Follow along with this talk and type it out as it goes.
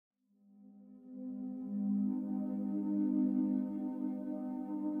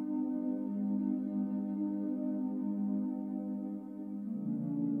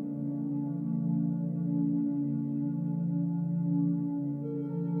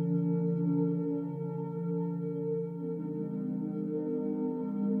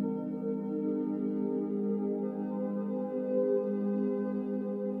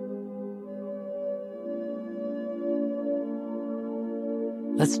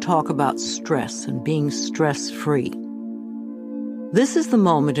Let's talk about stress and being stress-free. This is the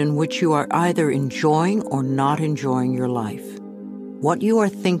moment in which you are either enjoying or not enjoying your life. What you are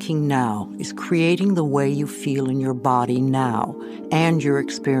thinking now is creating the way you feel in your body now and your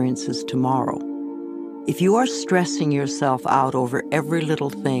experiences tomorrow. If you are stressing yourself out over every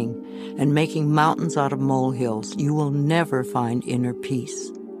little thing and making mountains out of molehills, you will never find inner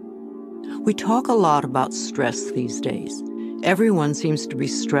peace. We talk a lot about stress these days. Everyone seems to be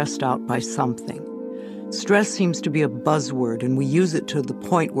stressed out by something. Stress seems to be a buzzword, and we use it to the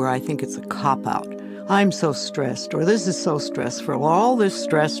point where I think it's a cop-out. I'm so stressed, or this is so stressful, all this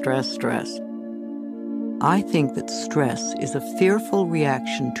stress. I think that stress is a fearful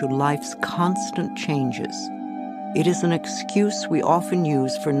reaction to life's constant changes. It is an excuse we often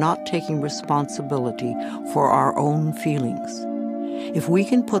use for not taking responsibility for our own feelings. If we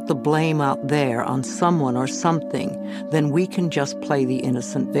can put the blame out there on someone or something, then we can just play the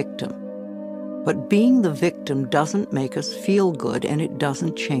innocent victim. But being the victim doesn't make us feel good, and it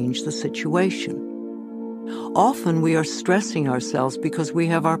doesn't change the situation. Often we are stressing ourselves because we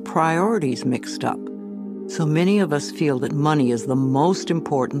have our priorities mixed up. So many of us feel that money is the most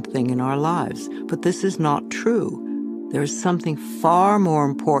important thing in our lives, but this is not true. There is something far more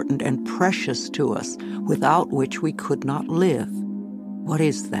important and precious to us without which we could not live. What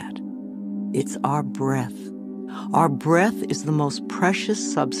is that? It's our breath. Our breath is the most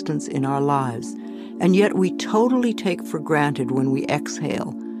precious substance in our lives, and yet we totally take for granted when we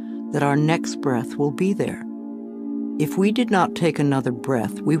exhale that our next breath will be there. If we did not take another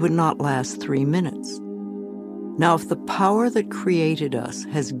breath, we would not last 3 minutes. Now, if the power that created us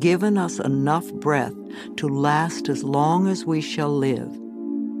has given us enough breath to last as long as we shall live,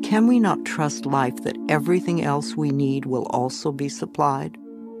 can we not trust life that everything else we need will also be supplied?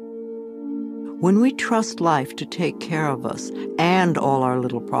 When we trust life to take care of us and all our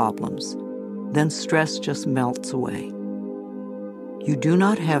little problems, then stress just melts away. You do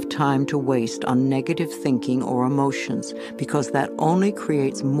not have time to waste on negative thinking or emotions, because that only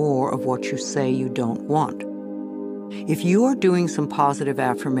creates more of what you say you don't want. If you are doing some positive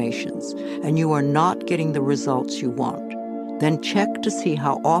affirmations and you are not getting the results you want, then check to see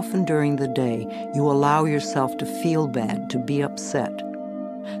how often during the day you allow yourself to feel bad, to be upset.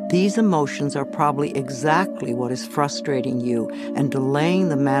 These emotions are probably exactly what is frustrating you and delaying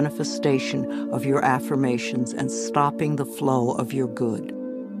the manifestation of your affirmations and stopping the flow of your good.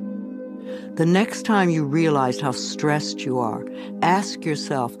 The next time you realize how stressed you are, ask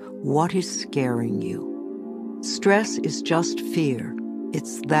yourself, what is scaring you? Stress is just fear.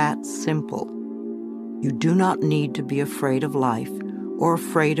 It's that simple. You do not need to be afraid of life or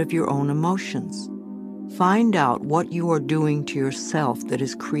afraid of your own emotions. Find out what you are doing to yourself that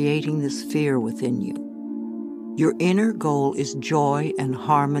is creating this fear within you. Your inner goal is joy and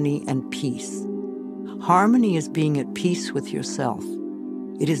harmony and peace. Harmony is being at peace with yourself.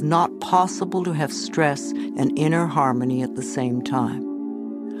 It is not possible to have stress and inner harmony at the same time.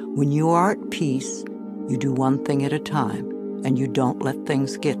 When you are at peace, you do one thing at a time, and you don't let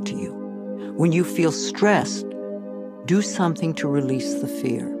things get to you. When you feel stressed, do something to release the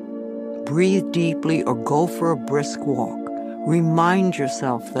fear. Breathe deeply or go for a brisk walk. Remind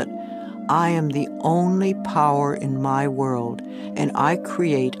yourself that I am the only power in my world, and I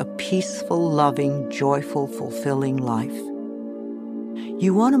create a peaceful, loving, joyful, fulfilling life.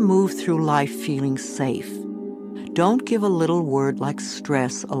 You want to move through life feeling safe. Don't give a little word like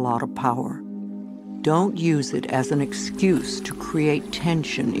stress a lot of power. Don't use it as an excuse to create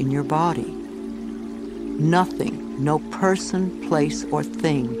tension in your body. Nothing, no person, place, or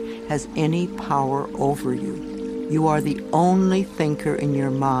thing has any power over you. You are the only thinker in your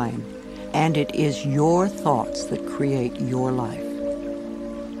mind, and it is your thoughts that create your life.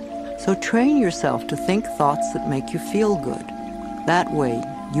 So train yourself to think thoughts that make you feel good. That way,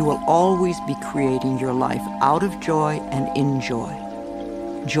 you will always be creating your life out of joy and in joy.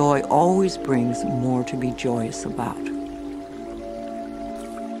 Joy always brings more to be joyous about.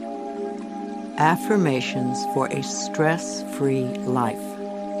 Affirmations for a stress-free life.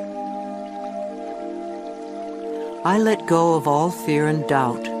 I let go of all fear and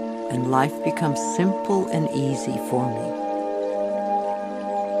doubt, and life becomes simple and easy for me.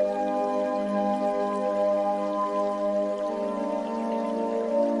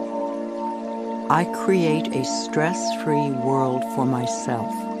 I create a stress-free world for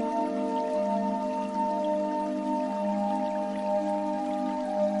myself.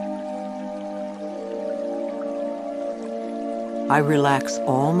 I relax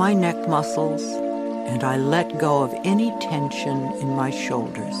all my neck muscles, and I let go of any tension in my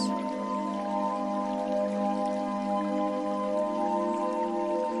shoulders.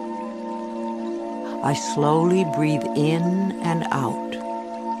 I slowly breathe in and out,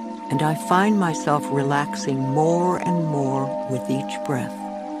 and I find myself relaxing more and more with each breath.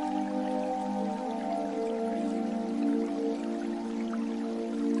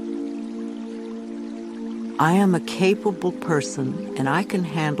 I am a capable person, and I can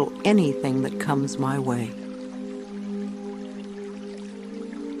handle anything that comes my way.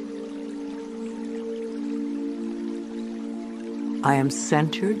 I am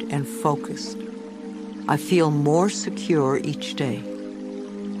centered and focused. I feel more secure each day.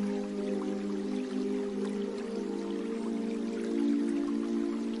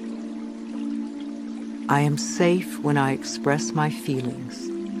 I am safe when I express my feelings.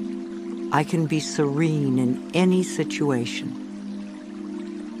 I can be serene in any situation.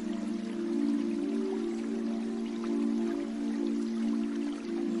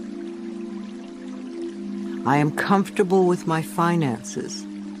 I am comfortable with my finances.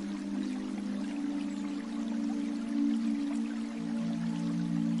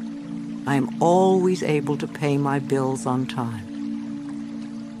 I am always able to pay my bills on time.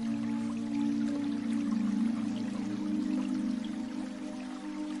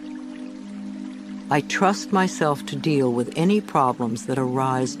 I trust myself to deal with any problems that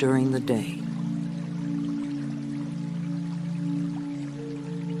arise during the day.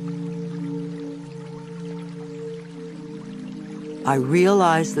 I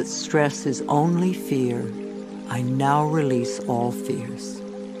realize that stress is only fear. I now release all fears.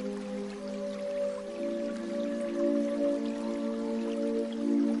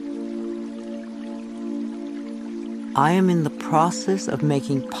 I am in the process of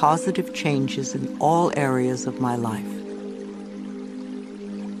making positive changes in all areas of my life.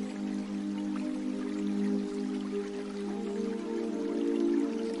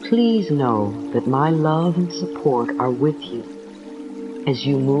 Please know that my love and support are with you as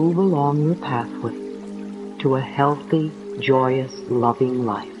you move along your pathway to a healthy, joyous, loving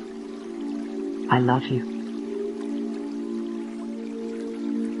life. I love you.